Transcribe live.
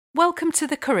Welcome to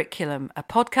The Curriculum, a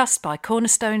podcast by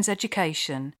Cornerstones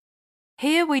Education.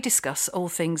 Here we discuss all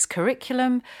things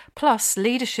curriculum, plus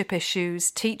leadership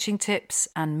issues, teaching tips,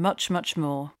 and much, much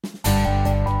more.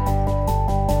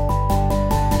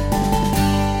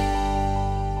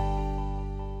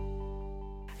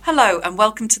 Hello and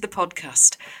welcome to the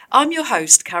podcast. I'm your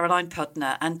host, Caroline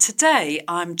Pudner, and today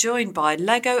I'm joined by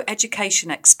LEGO education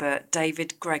expert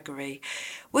David Gregory.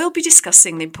 We'll be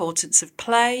discussing the importance of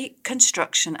play,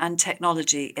 construction and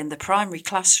technology in the primary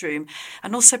classroom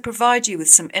and also provide you with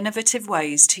some innovative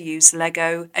ways to use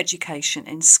LEGO education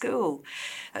in school.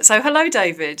 So hello,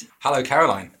 David. Hello,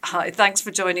 Caroline. Hi, thanks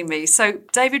for joining me. So,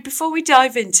 David, before we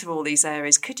dive into all these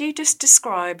areas, could you just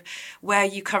describe where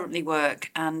you currently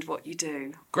work and what you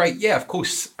do? Great, yeah, of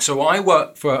course. So I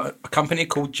work for a company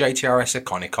called JTRS and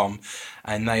LEGO,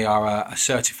 and they are a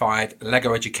certified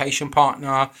LEGO education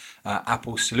partner,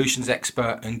 Apple solutions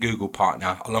expert and Google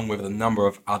partner, along with a number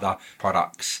of other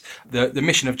products. The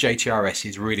mission of JTRS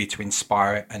is really to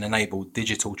inspire and enable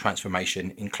digital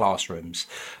transformation in classrooms.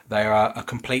 They are a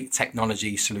complete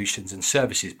technology solutions and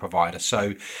services provider.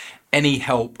 So any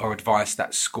help or advice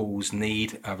that schools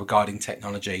need regarding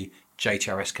technology,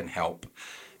 JTRS can help.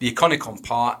 The Econicom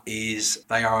part is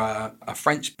they are a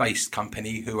French-based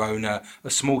company who own a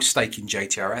small stake in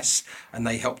JTRS, and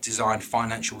they help design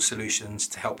financial solutions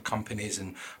to help companies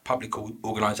and public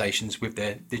organisations with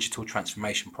their digital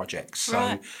transformation projects.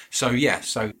 So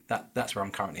that's where I'm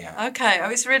currently at. Okay,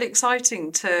 it's really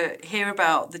exciting to hear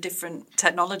about the different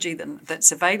technology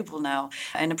that's available now.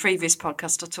 In a previous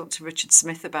podcast, I talked to Richard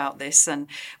Smith about this, and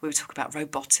we were talking about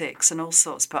robotics and all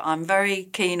sorts, but I'm very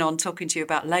keen on talking to you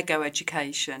about LEGO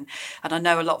education. And I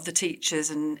know a lot of the teachers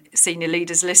and senior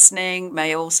leaders listening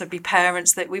may also be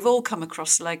parents that we've all come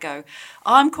across LEGO.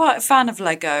 I'm quite a fan of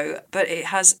LEGO, but it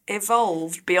has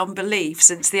evolved beyond belief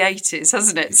since the 80s,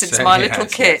 hasn't it? Since My Little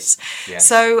Kit. Yes.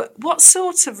 So what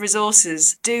sorts of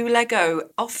resources do LEGO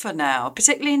offer now,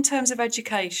 particularly in terms of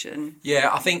education?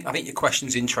 Yeah, I think your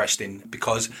question's interesting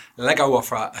because LEGO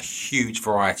offer a huge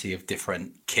variety of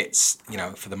different kits,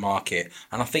 for the market.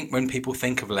 And I think when people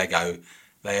think of LEGO,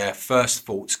 their first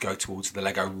thoughts go towards the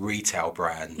LEGO retail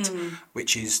brand,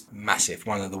 which is massive,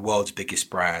 one of the world's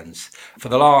biggest brands. For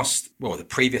the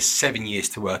previous 7 years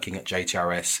to working at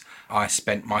JTRS, I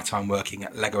spent my time working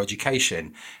at LEGO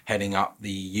Education, heading up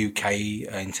the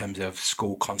UK in terms of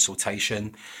school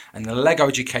consultation. And the LEGO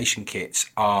Education kits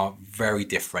are very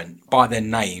different. By their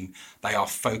name, they are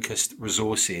focused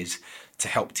resources to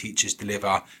help teachers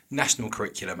deliver national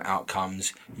curriculum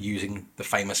outcomes using the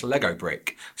famous LEGO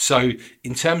brick. So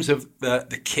in terms of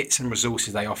the kits and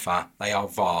resources they offer, they are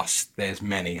vast. There's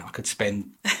many. I could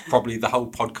spend probably the whole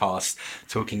podcast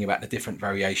talking about the different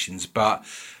variations, but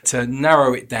to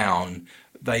narrow it down,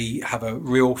 they have a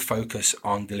real focus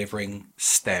on delivering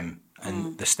STEM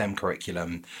and the STEM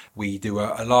curriculum. We do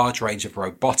a large range of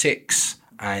robotics,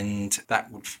 and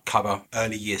that would cover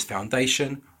early years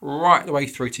foundation right the way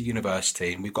through to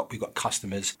university. And we've got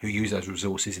customers who use those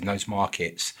resources in those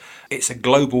markets. It's a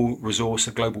global resource,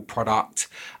 a global product.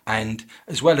 And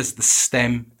as well as the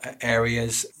STEM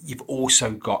areas, you've also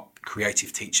got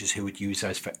creative teachers who would use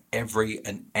those for every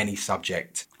and any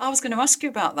subject. I was going to ask you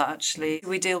about that, actually.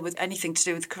 We deal with anything to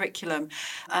do with curriculum,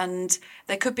 and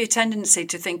there could be a tendency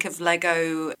to think of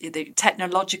LEGO, the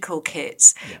technological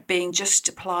kits, being just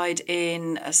applied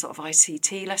in a sort of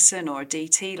ICT lesson or a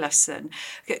DT lesson.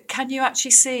 Can you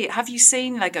actually have you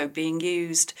seen LEGO being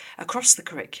used across the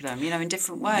curriculum, in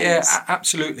different ways? Yeah,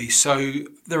 absolutely. So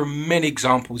there are many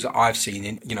examples that I've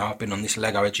seen I've been on this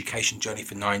LEGO education journey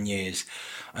for 9 years,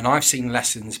 and I've seen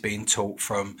lessons being taught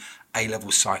from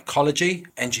A-level psychology,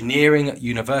 engineering at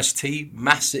university,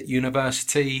 maths at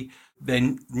university.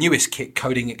 The newest kit,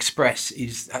 Coding Express,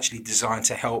 is actually designed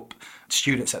to help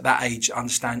students at that age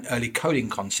understand early coding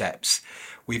concepts.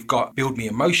 We've got Build Me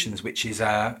Emotions, which is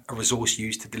a resource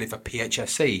used to deliver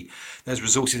PHSE. There's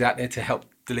resources out there to help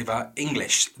deliver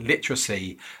English,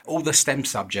 literacy, all the STEM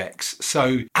subjects.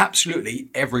 So absolutely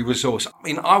every resource. I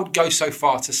mean, I would go so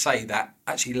far to say that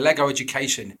actually LEGO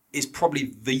Education is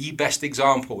probably the best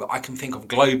example that I can think of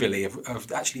globally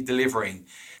of actually delivering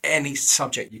any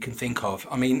subject you can think of.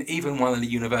 I mean, even one of the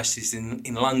universities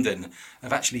in London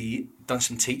have actually done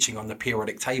some teaching on the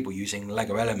periodic table using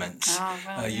LEGO elements,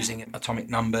 using atomic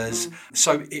numbers.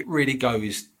 So it really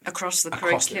goes across the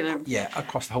across curriculum.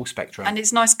 across the whole spectrum. And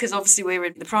it's nice because obviously we're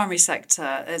in the primary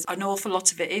sector. There's an awful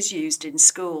lot of it is used in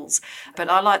schools. But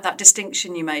I like that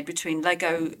distinction you made between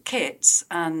Lego kits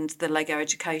and the Lego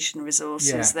education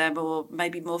resources. Yeah. They're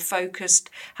maybe more focused.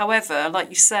 However, like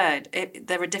you said,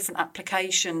 there are different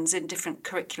applications in different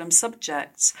curriculum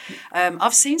subjects.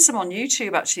 I've seen some on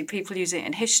YouTube, actually, people using it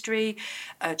in history,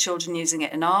 children using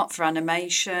it in art for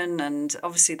animation, and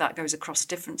obviously that goes across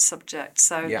different subjects.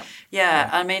 So,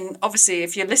 I mean, obviously,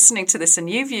 if you're listening to this and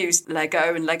you've used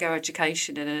Lego and Lego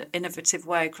education in an innovative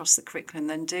way across the curriculum,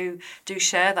 then do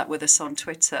share that with us on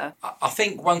Twitter. I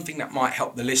think one thing that might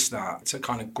help the listener to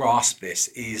kind of grasp this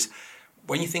is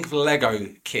when you think of Lego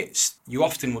kits, you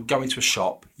often would go into a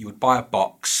shop, you would buy a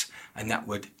box, and that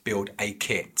would build a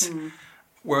kit.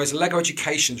 Whereas Lego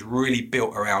education is really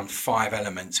built around 5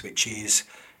 elements, which is,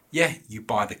 you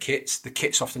buy the kits. The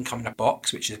kits often come in a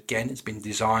box, which again has been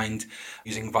designed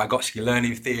using Vygotsky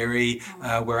learning theory,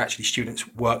 where actually students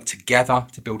work together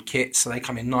to build kits. So they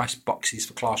come in nice boxes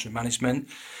for classroom management.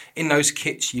 In those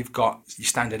kits, you've got your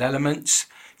standard elements.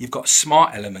 You've got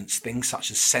smart elements, things such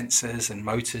as sensors and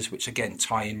motors, which again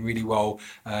tie in really well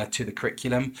to the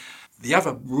curriculum. The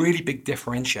other really big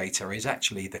differentiator is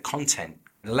actually the content.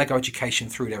 The LEGO Education,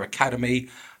 through their academy,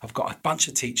 have got a bunch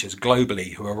of teachers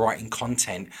globally who are writing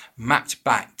content mapped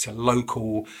back to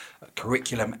local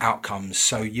curriculum outcomes.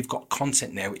 So you've got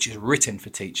content there which is written for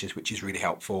teachers, which is really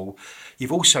helpful.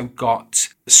 You've also got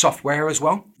the software as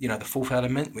well, the 4th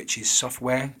element, which is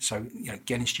software. So,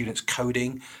 getting students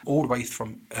coding all the way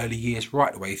from early years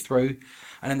right the way through.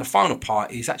 And then the final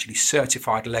part is actually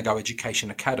certified LEGO Education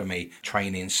Academy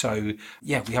training. So,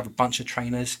 we have a bunch of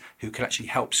trainers who can actually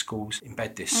help schools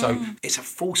embed this. So it's a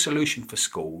full solution for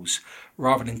schools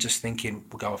rather than just thinking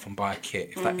we'll go off and buy a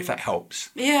kit, if that helps.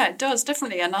 Yeah, it does,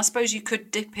 definitely. And I suppose you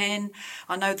could dip in.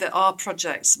 I know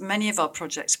that many of our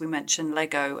projects, we mention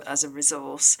Lego as a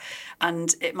resource.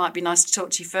 And it might be nice to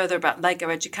talk to you further about Lego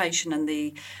education and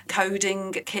the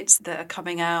coding kits that are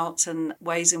coming out and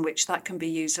ways in which that can be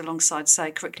used alongside,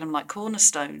 say, curriculum like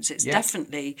Cornerstones. It's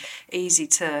definitely easy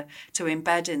to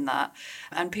embed in that.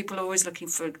 And people are always looking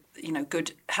for,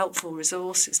 good, helpful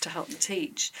resources to help them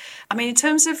teach. I mean, in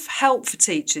terms of help for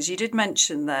teachers, you did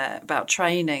mention there about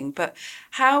training, but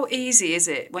how easy is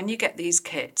it when you get these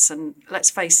kits? And let's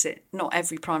face it, not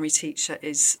every primary teacher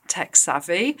is tech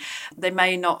savvy. They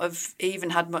may not have even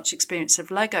had much experience of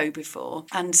Lego before.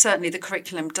 And certainly the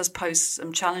curriculum does pose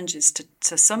some challenges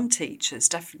to some teachers,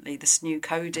 definitely this new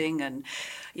coding and,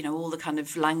 all the kind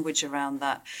of language around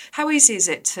that. How easy is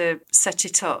it to set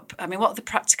it up? I mean, what are the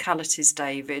practicalities,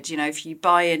 David? If you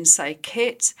buy in, say,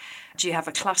 kit, do you have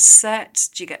a class set?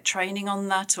 Do you get training on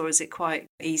that, or is it quite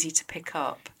easy to pick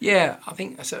up? Yeah, I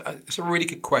think that's a really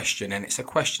good question, and it's a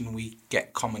question we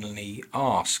get commonly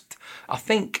asked. I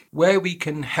think where we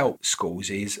can help schools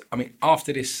is,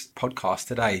 after this podcast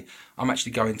today, I'm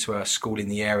actually going to a school in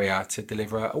the area to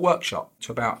deliver a workshop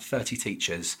to about 30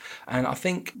 teachers. And I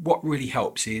think what really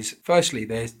helps is, firstly,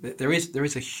 there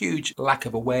is a huge lack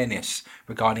of awareness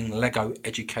regarding Lego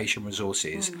education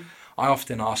resources. I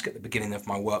often ask at the beginning of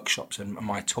my workshops and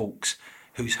my talks,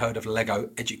 who's heard of LEGO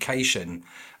education?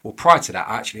 Well, prior to that,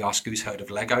 I actually ask who's heard of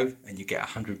LEGO, and you get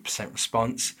 100%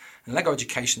 response. And LEGO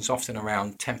education is often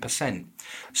around 10%.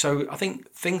 So I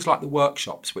think things like the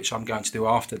workshops, which I'm going to do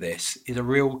after this, is a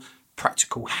real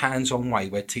practical, hands-on way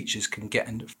where teachers can get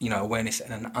awareness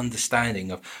and an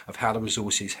understanding of how the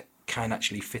resources can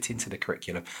actually fit into the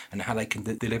curriculum and how they can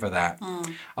deliver that.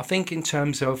 I think in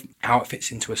terms of how it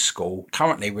fits into a school,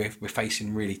 currently we're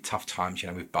facing really tough times,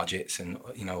 with budgets and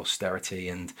austerity,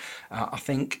 and I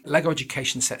think LEGO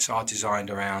education sets are designed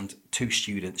around 2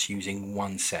 students using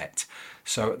 1 set.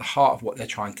 So at the heart of what they're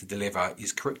trying to deliver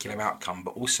is curriculum outcome,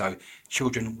 but also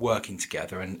children working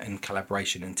together and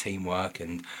collaboration and teamwork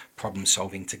and problem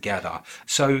solving together.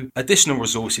 So additional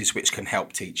resources which can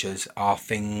help teachers are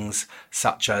things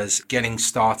such as getting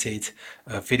started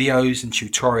videos and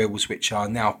tutorials, which are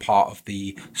now part of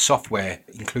the software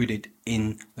included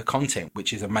in the content,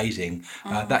 which is amazing.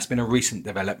 That's been a recent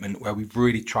development where we've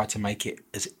really tried to make it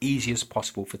as easy as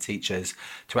possible for teachers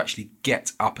to actually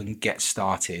get up and get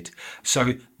started.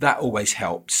 So that always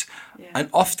helps. And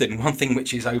often one thing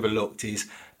which is overlooked is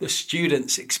the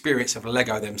students' experience of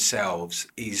Lego themselves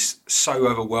is so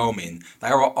overwhelming. They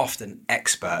are often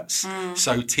experts.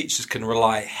 So teachers can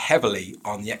rely heavily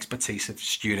on the expertise of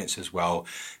students as well,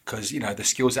 because, you know, the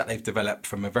skills that they've developed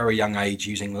from a very young age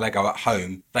using Lego at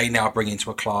home, they now bring into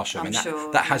a classroom. I'm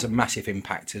sure, that has a massive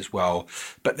impact as well.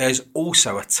 But there's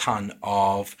also a ton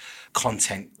of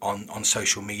content on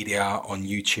social media, on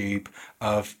YouTube,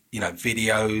 of, you know,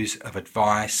 videos of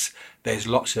advice. There's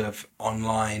lots of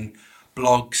online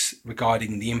blogs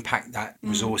regarding the impact that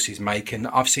resources make, and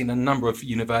I've seen a number of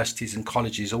universities and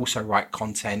colleges also write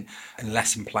content and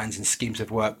lesson plans and schemes of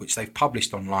work which they've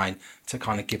published online to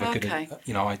kind of give a good,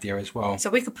 you know, idea as well. So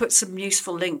we could put some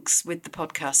useful links with the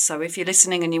podcast. So if you're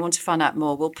listening and you want to find out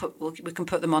more, we can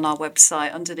put them on our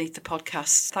website underneath the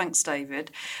podcast. Thanks, David.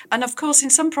 And of course, in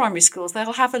some primary schools,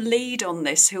 they'll have a lead on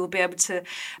this who will be able to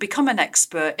become an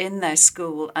expert in their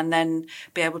school and then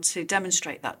be able to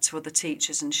demonstrate that to other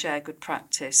teachers and share good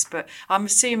practice. But I'm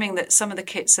assuming that some of the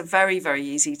kits are very, very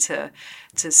easy to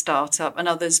start up, and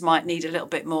others might need a little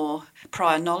bit more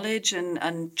prior knowledge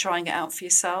and trying it out for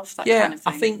yourself, that kind of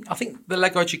thing. I think the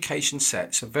LEGO Education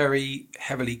sets are very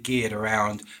heavily geared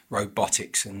around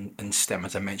robotics and STEM,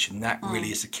 as I mentioned. That really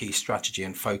is the key strategy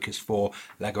and focus for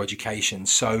LEGO Education.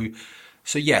 So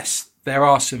yes, there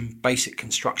are some basic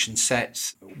construction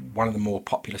sets. One of the more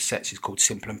popular sets is called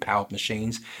Simple and Powered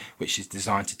Machines, which is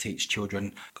designed to teach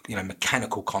children, you know,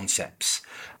 mechanical concepts.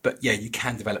 But yeah, you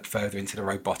can develop further into the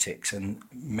robotics, and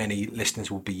many listeners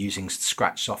will be using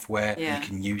Scratch software you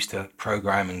can use to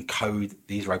program and code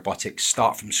these robotics,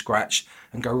 start from scratch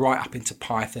and go right up into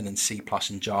Python and C+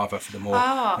 and Java for the more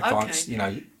advanced, you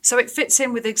know. So it fits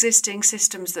in with existing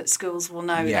systems that schools will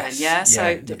know then, yeah?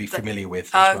 So they'll be familiar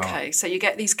with as well. Okay, so you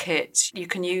get these kits, you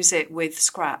can use it with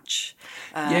Scratch.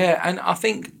 And I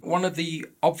think one of the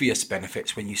obvious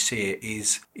benefits when you see it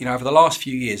is, you know, over the last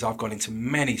few years, I've gone into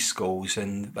many schools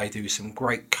and they do some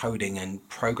great coding and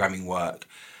programming work,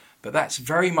 but that's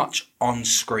very much on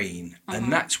screen,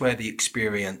 and that's where the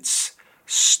experience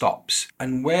stops.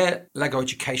 And where LEGO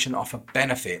Education offer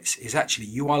benefits is actually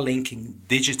you are linking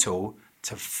digital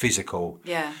to physical.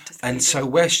 And so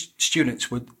where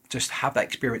students would just have that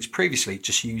experience previously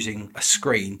just using a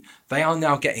screen, they are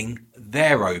now getting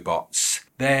their robots,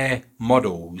 their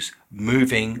models,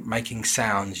 moving, making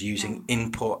sounds, using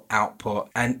input, output,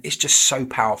 and it's just so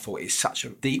powerful. It's such a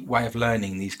deep way of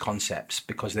learning these concepts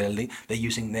because they're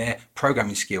using their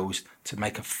programming skills to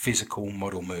make a physical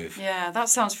model move. Yeah, that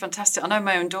sounds fantastic. I know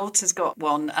my own daughter's got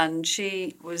one, and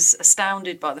she was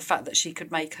astounded by the fact that she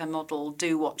could make her model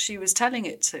do what she was telling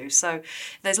it to. So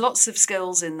there's lots of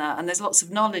skills in that, and there's lots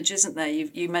of knowledge, isn't there?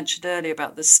 You mentioned earlier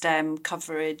about the STEM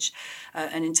coverage,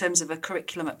 and in terms of a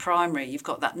curriculum at primary, you've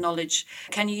got that knowledge.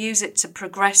 Can you use it to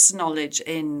progress knowledge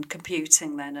in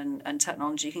computing then and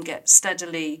technology? You can get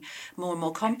steadily more and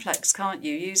more complex, can't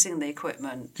you, using the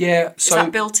equipment? Yeah. So, is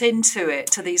that built into it,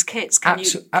 to these kits? Can you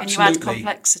add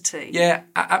complexity? Yeah,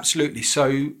 absolutely.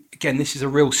 So again, this is a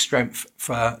real strength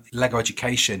for LEGO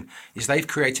Education, is they've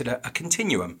created a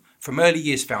continuum from early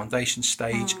years foundation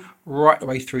stage right the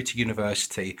way through to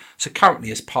university. So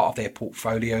currently, as part of their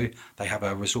portfolio, they have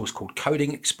a resource called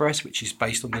Coding Express, which is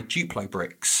based on the Duplo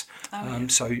bricks.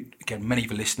 So again, many of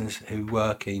the listeners who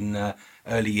work in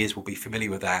early years will be familiar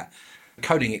with that.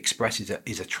 Coding Express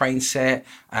is a train set,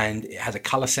 and it has a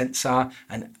colour sensor,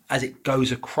 and as it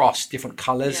goes across different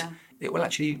colours, it will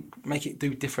actually make it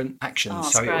do different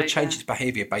actions. So it will change its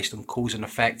behaviour based on cause and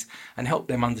effect, and help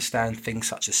them understand things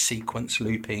such as sequence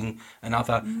looping and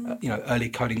other early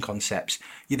coding concepts.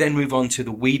 You then move on to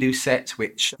the WeDo set,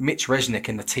 which Mitch Resnick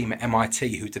and the team at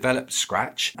MIT who developed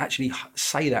Scratch actually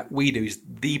say that WeDo is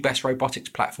the best robotics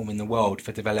platform in the world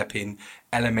for developing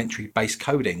elementary based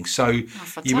coding. So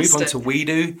you move on to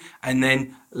WeDo, and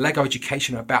then LEGO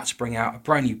Education are about to bring out a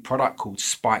brand new product called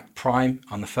Spike Prime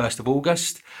on the 1st of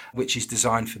August, which is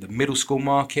designed for the middle school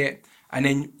market. And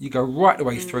then you go right the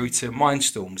way through to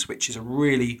Mindstorms, which is a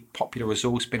really popular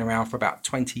resource, been around for about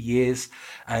 20 years.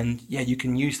 And yeah, you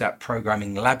can use that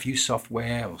programming LabVIEW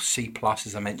software or C+,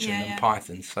 as I mentioned, and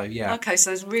Python. So yeah. Okay,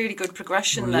 so there's really good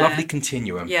progression there. Lovely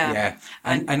continuum. Yeah.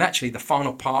 And actually the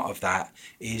final part of that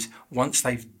is once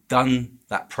they've done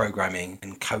that programming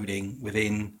and coding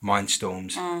within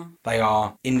Mindstorms, they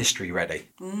are industry ready.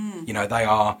 You know, they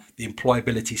are the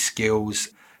employability skills,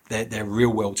 their real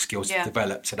world skills Yeah.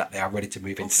 developed so that they are ready to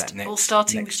move into that All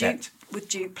starting next step. with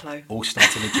Duplo. All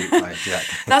starting with Duplo,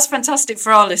 exactly. That's fantastic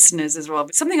for our listeners as well.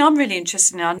 But something I'm really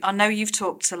interested in, I know you've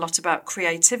talked a lot about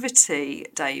creativity,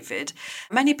 David.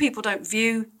 Many people don't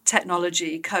view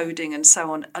technology, coding and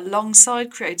so on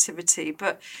alongside creativity,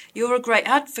 but you're a great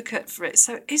advocate for it.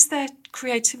 So is there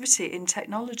creativity in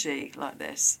technology like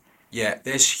this? Yeah,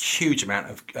 there's a huge amount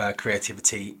of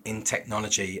creativity in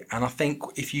technology. And I think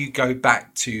if you go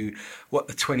back to what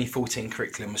the 2014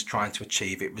 curriculum was trying to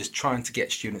achieve, it was trying to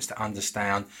get students to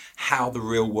understand how the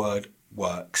real world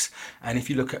works. And if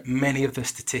you look at many of the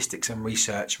statistics and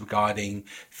research regarding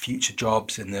future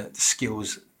jobs and the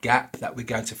skills gap that we're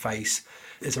going to face,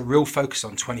 there's a real focus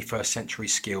on 21st century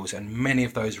skills, and many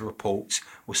of those reports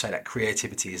will say that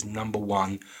creativity is number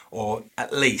one, or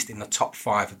at least in the top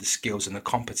 5 of the skills and the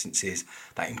competencies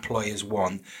that employers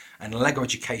want. And LEGO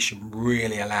Education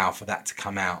really allow for that to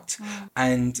come out.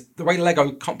 And the way LEGO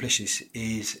accomplishes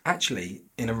is actually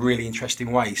in a really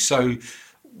interesting way. So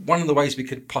one of the ways we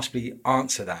could possibly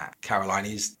answer that, Caroline,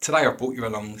 is today I brought you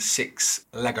along 6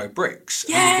 Lego bricks.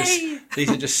 Yay!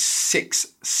 These are just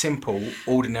 6 simple,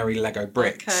 ordinary Lego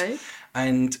bricks. Okay.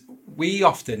 And we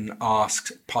often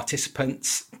ask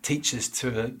participants, teachers,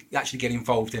 to actually get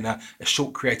involved in a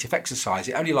short creative exercise.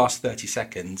 It only lasts 30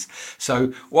 seconds.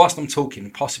 So whilst I'm talking,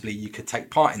 possibly you could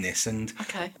take part in this. And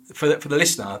Okay. for the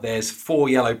listener, there's 4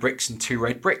 yellow bricks and 2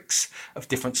 red bricks of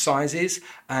different sizes.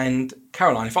 And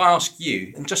Caroline, if I ask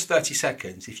you in just 30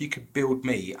 seconds, if you could build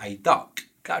me a duck,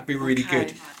 that'd be really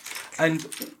good. And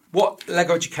what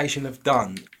LEGO Education have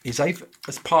done is they've,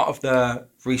 as part of the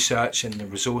research and the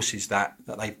resources that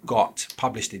they've got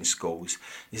published in schools,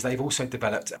 is they've also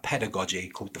developed a pedagogy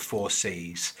called the 4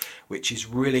 Cs, which is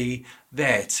really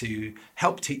there to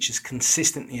help teachers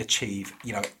consistently achieve,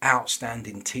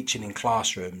 outstanding teaching in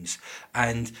classrooms.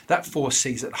 And that 4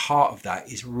 Cs, at the heart of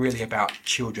that, is really about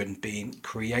children being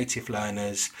creative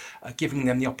learners, giving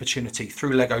them the opportunity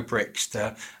through Lego bricks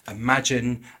to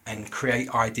imagine and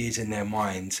create ideas in their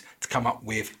minds to come up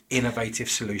with innovative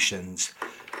solutions.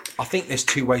 I think there's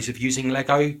 2 ways of using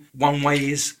Lego. One way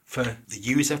is for the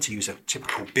user to use a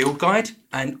typical build guide,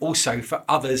 and also for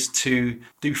others to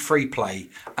do free play.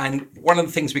 And one of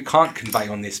the things we can't convey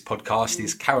on this podcast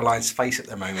is Caroline's face at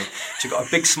the moment. She's got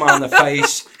a big smile on her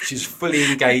face. She's fully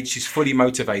engaged. She's fully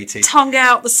motivated. Tongue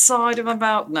out the side of my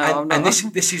mouth. No, I'm not. And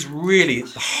this is really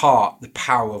the heart, the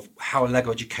power of how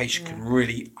Lego Education can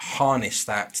really harness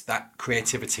that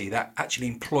creativity that actually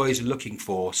employers are looking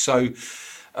for. So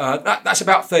that's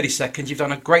about 30 seconds. You've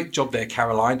done a great job there,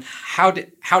 Caroline. How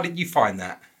did you find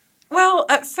that? Well,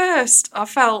 at first, I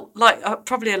felt like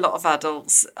probably a lot of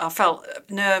adults, I felt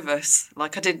nervous,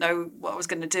 like I didn't know what I was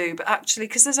going to do. But actually,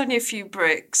 because there's only a few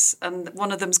bricks and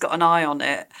one of them's got an eye on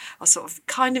it, I sort of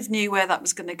kind of knew where that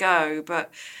was going to go.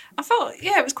 But I felt,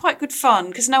 it was quite good fun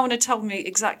because no one had told me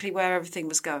exactly where everything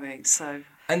was going. So.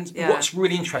 And what's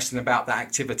really interesting about that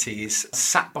activity is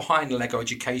sat behind LEGO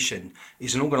Education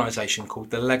is an organisation called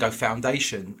the LEGO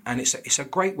Foundation, and it's a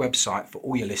great website for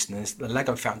all your listeners, the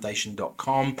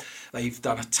legofoundation.com. They've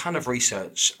done a ton of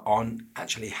research on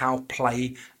actually how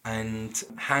play and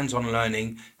hands-on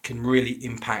learning can really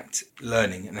impact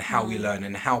learning and how we learn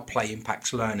and how play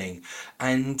impacts learning.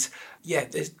 And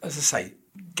as I say,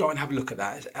 go and have a look at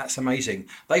that. That's amazing.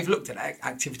 They've looked at that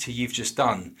activity you've just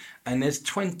done, and there's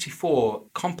 24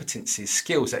 competencies,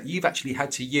 skills that you've actually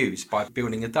had to use by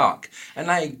building a duck. And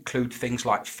they include things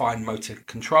like fine motor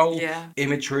control,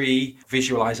 imagery,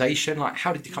 visualization, like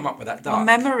how did you come up with that duck? Well,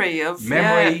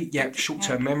 memory,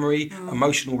 short-term memory,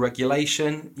 emotional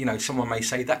regulation. Someone may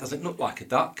say that doesn't look like a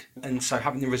duck. And so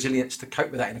having the resilience to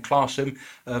cope with that in a classroom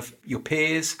of your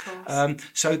peers.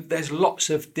 So there's lots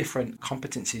of different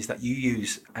competencies that you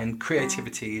use, and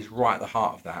creativity is right at the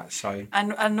heart of that. So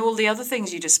and all the other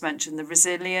things you just mentioned, the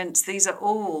resilience, these are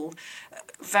all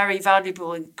very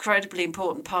valuable, incredibly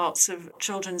important parts of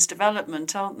children's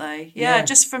development, aren't they?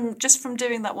 Just from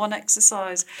doing that one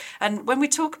exercise. And when we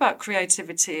talk about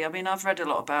creativity, I mean, I've read a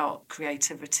lot about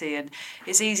creativity, and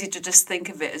it's easy to just think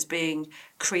of it as being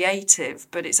creative,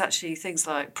 but it's actually things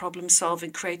like problem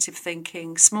solving, creative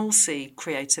thinking, small c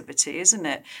creativity, isn't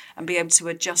it? And be able to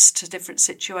adjust to different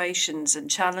situations and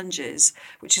challenges,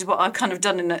 which is what I've kind of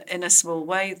done in a small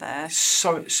way there.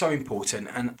 So important.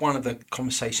 And one of the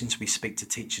conversations we speak to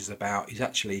teachers about is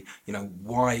actually,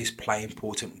 why is play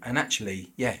important? And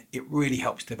actually, it really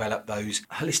helps develop those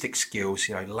holistic skills,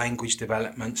 language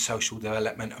development, social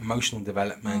development, emotional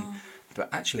development. But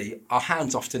actually, our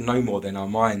hands often know more than our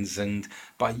minds, and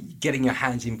by getting your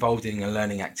hands involved in a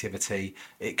learning activity,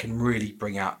 it can really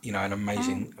bring out, an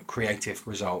amazing creative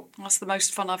result. That's the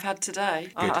most fun I've had today,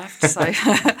 Good. I have to say.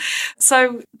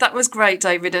 So that was great,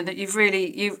 David, and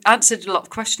you've answered a lot of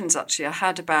questions actually I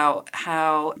had about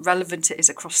how relevant it is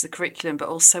across the curriculum, but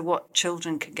also what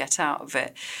children can get out of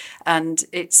it. And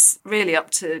it's really up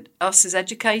to us as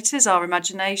educators, our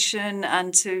imagination,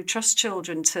 and to trust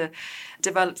children to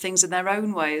develop things in their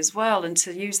own way as well, and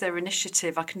to use their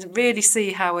initiative. I can really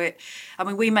see how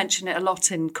we mention it a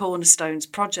lot in Cornerstone's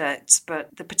projects, but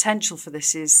the potential for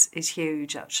this is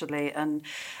huge actually. And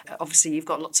obviously you've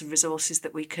got lots of resources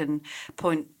that we can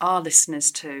point our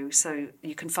listeners to, so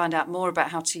you can find out more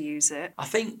about how to use it. I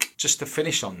think just to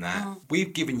finish on that,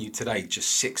 we've given you today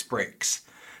just 6 bricks.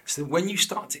 So when you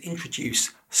start to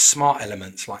introduce smart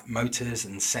elements like motors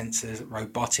and sensors,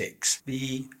 robotics,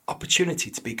 the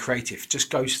opportunity to be creative just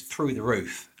goes through the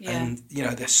roof. Yeah. And,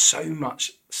 there's so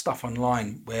much stuff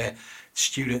online where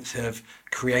students have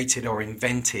created or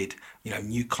invented,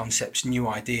 new concepts, new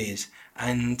ideas.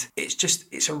 And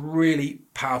it's a really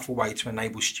powerful way to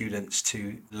enable students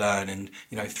to learn, and,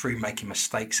 through making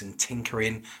mistakes and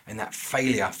tinkering, and that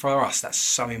failure for us, that's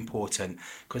so important,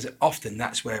 because often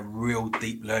that's where real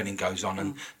deep learning goes on,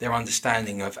 and their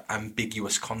understanding of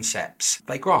ambiguous concepts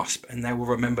they grasp and they will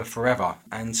remember forever.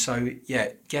 And so,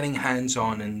 getting hands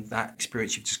on and that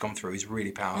experience you've just gone through is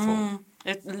really powerful.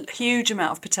 A huge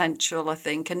amount of potential, I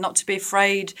think, and not to be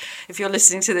afraid, if you're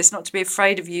listening to this, not to be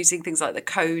afraid of using things like the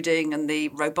coding and the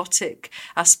robotic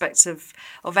aspects of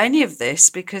any of this,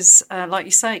 because like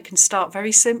you say, it can start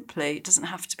very simply. It doesn't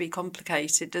have to be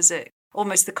complicated, does it?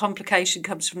 Almost the complication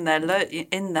comes from in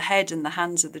the head and the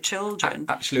hands of the children.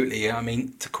 Absolutely. I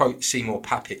mean, to quote Seymour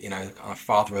Papert, our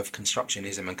father of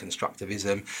constructionism and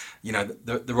constructivism,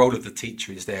 the role of the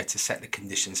teacher is there to set the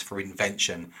conditions for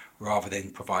invention rather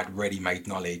than provide ready-made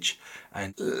knowledge.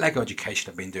 And LEGO Education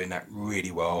have been doing that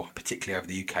really well, particularly over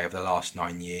the UK over the last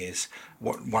 9 years.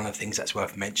 One of the things that's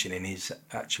worth mentioning is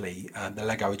actually the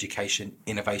LEGO Education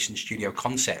Innovation Studio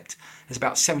concept. There's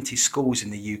about 70 schools in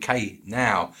the UK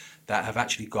now that have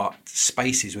actually got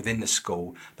spaces within the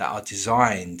school that are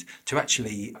designed to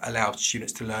actually allow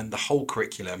students to learn the whole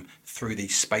curriculum through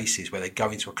these spaces, where they go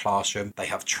into a classroom, they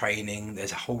have training,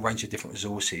 there's a whole range of different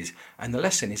resources, and the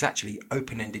lesson is actually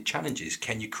open-ended challenges.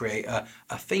 Can you create a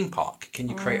theme park? Can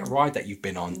you create a ride that you've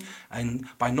been on? And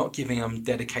by not giving them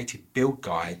dedicated build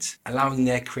guides, allowing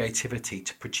their creativity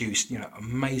to produce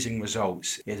amazing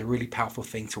results is a really powerful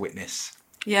thing to witness.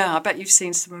 Yeah, I bet you've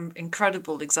seen some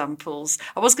incredible examples.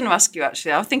 I was going to ask you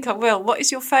actually, I think I will. What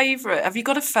is your favourite? Have you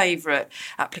got a favourite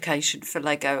application for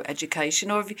LEGO Education,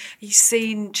 or have you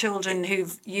seen children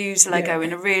who've used LEGO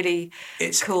in a really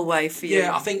cool way for you?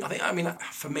 Yeah, I think. I mean,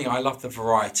 for me, I love the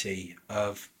variety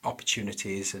of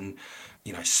opportunities and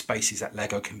spaces that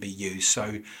LEGO can be used.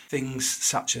 So things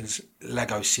such as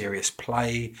LEGO Serious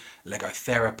Play, LEGO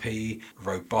Therapy,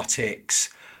 robotics.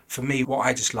 For me, what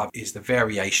I just love is the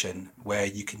variation where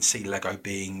you can see LEGO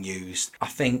being used. I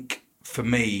think for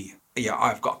me,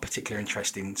 I've got a particular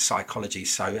interest in psychology.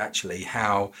 So actually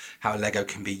how LEGO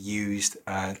can be used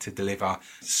to deliver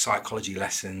psychology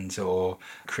lessons or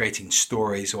creating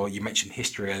stories, or you mentioned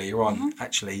history earlier on.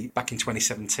 Actually, back in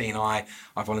 2017, I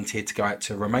volunteered to go out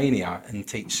to Romania and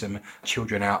teach some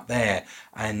children out there.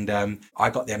 And I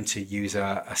got them to use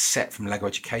a set from LEGO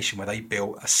Education where they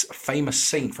built a famous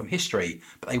scene from history,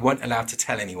 but they weren't allowed to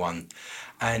tell anyone.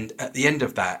 And at the end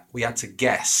of that, we had to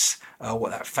guess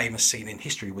what that famous scene in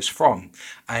history was from.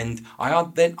 And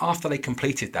then, after they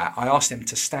completed that, I asked them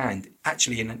to stand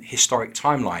actually in a historic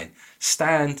timeline,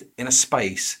 stand in a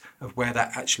space of where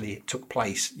that actually took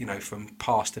place, from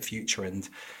past to future, and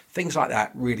things like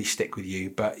that really stick with you.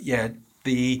 But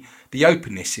the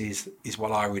openness is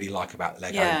what I really like about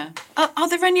LEGO. Yeah. Are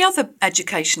there any other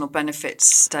educational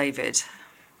benefits, David?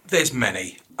 There's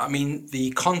many. I mean,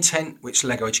 the content which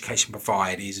LEGO Education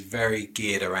provide is very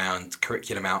geared around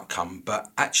curriculum outcome,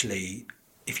 but actually,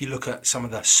 if you look at some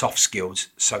of the soft skills,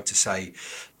 so to say,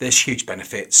 there's huge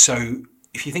benefits. So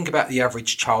if you think about the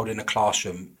average child in a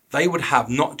classroom, they would have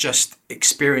not just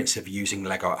experience of using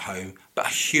LEGO at home, but a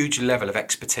huge level of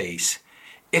expertise.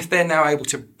 If they're now able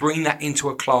to bring that into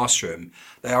a classroom,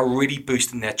 they are really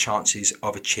boosting their chances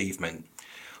of achievement.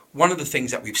 One of the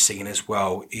things that we've seen as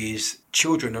well is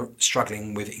children are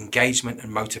struggling with engagement and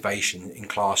motivation in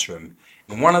classroom.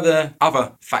 And one of the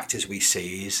other factors we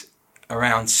see is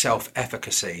around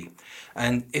self-efficacy.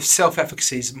 And if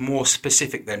self-efficacy is more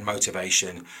specific than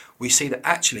motivation, we see that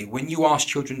actually when you ask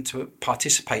children to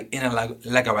participate in a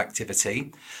LEGO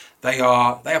activity, they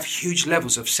have huge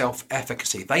levels of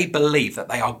self-efficacy. They believe that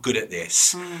they are good at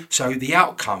this. So the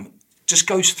outcome just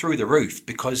goes through the roof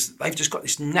because they've just got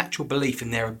this natural belief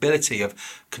in their ability of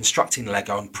constructing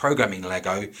Lego and programming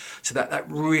Lego, so that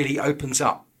really opens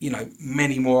up,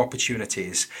 many more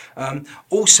opportunities.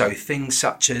 Also, things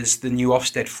such as the new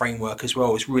Ofsted framework as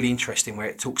well is really interesting, where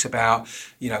it talks about,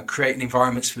 creating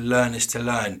environments for learners to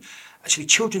learn. Actually,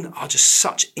 children are just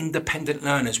such independent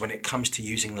learners when it comes to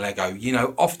using Lego.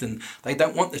 Often they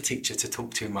don't want the teacher to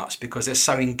talk too much because they're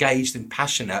so engaged and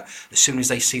passionate as soon as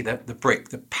they see the brick.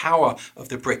 The power of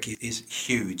the brick is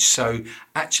huge. So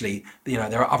actually,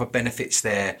 there are other benefits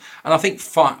there. And I think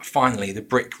finally, the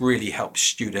brick really helps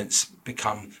students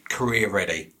become career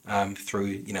ready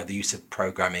through, the use of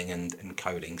programming and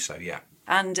coding. So, yeah.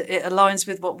 And it aligns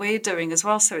with what we're doing as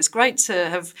well. So it's great to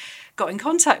have got in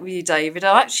contact with you, David.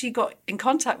 I actually got in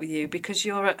contact with you because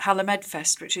you're at Hallam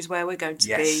Edfest, which is where we're going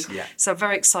to be. Yeah. So I'm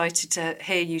very excited to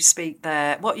hear you speak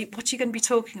there. What are you going to be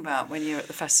talking about when you're at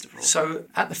the festival? So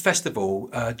at the festival,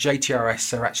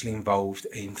 JTRS are actually involved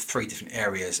in 3 different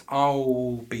areas.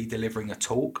 I'll be delivering a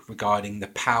talk regarding the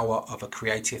power of a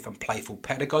creative and playful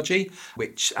pedagogy,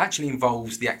 which actually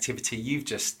involves the activity you've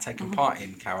just taken part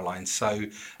in, Caroline. So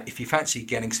if you fancy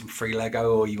getting some free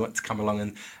Lego, or you want to come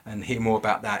along and hear more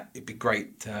about that, it'd be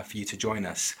great for you to join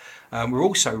us. We're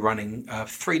also running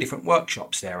 3 different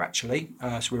workshops there, actually.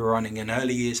 So we're running an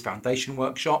early years foundation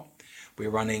workshop, we're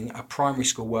running a primary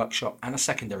school workshop and a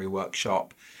secondary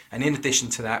workshop. And in addition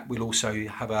to that, we'll also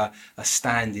have a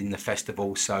stand in the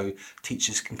festival, so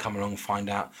teachers can come along and find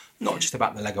out not just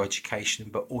about the LEGO Education,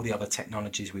 but all the other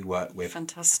technologies we work with.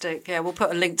 Fantastic. Yeah, we'll put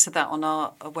a link to that on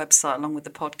our website along with the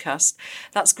podcast.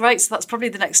 That's great. So that's probably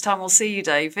the next time we'll see you,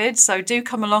 David. So do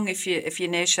come along if you're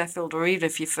near Sheffield, or even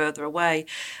if you're further away,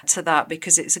 to that,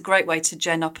 because it's a great way to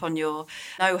gen up on your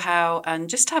know-how and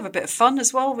just have a bit of fun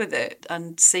as well with it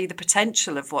and see the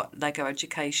potential of what LEGO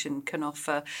Education can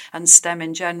offer and STEM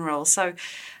in general. So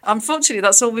unfortunately,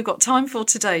 that's all we've got time for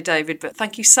today, David, but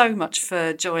thank you so much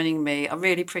for joining me. I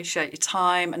really appreciate your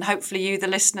time, and hopefully you, the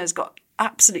listeners, got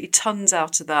absolutely tons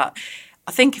out of that.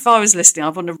 I think if I was listening,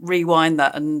 I'd want to rewind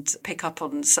that and pick up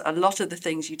on a lot of the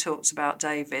things you talked about,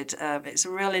 David. It's a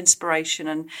real inspiration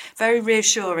and very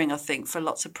reassuring, I think, for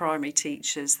lots of primary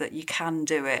teachers that you can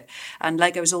do it. And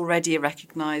Lego is already a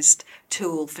recognised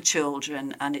tool for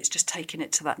children, and it's just taking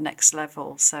it to that next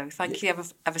level. So thank you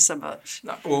ever so much.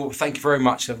 Well, thank you very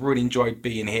much. I've really enjoyed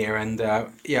being here. And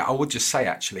I would just say,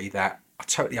 actually, that I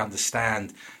totally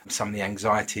understand some of the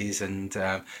anxieties and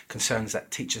concerns that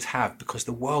teachers have, because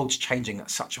the world's changing at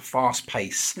such a fast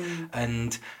pace.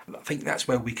 And I think that's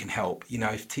where we can help.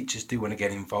 If teachers do want to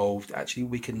get involved, actually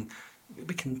we can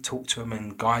talk to them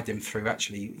and guide them through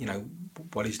actually,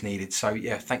 what is needed. So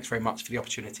thanks very much for the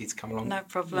opportunity to come along. No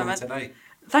problem. Today.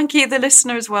 Thank you, the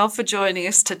listener, as well, for joining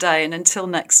us today. And until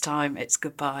next time, it's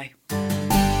goodbye.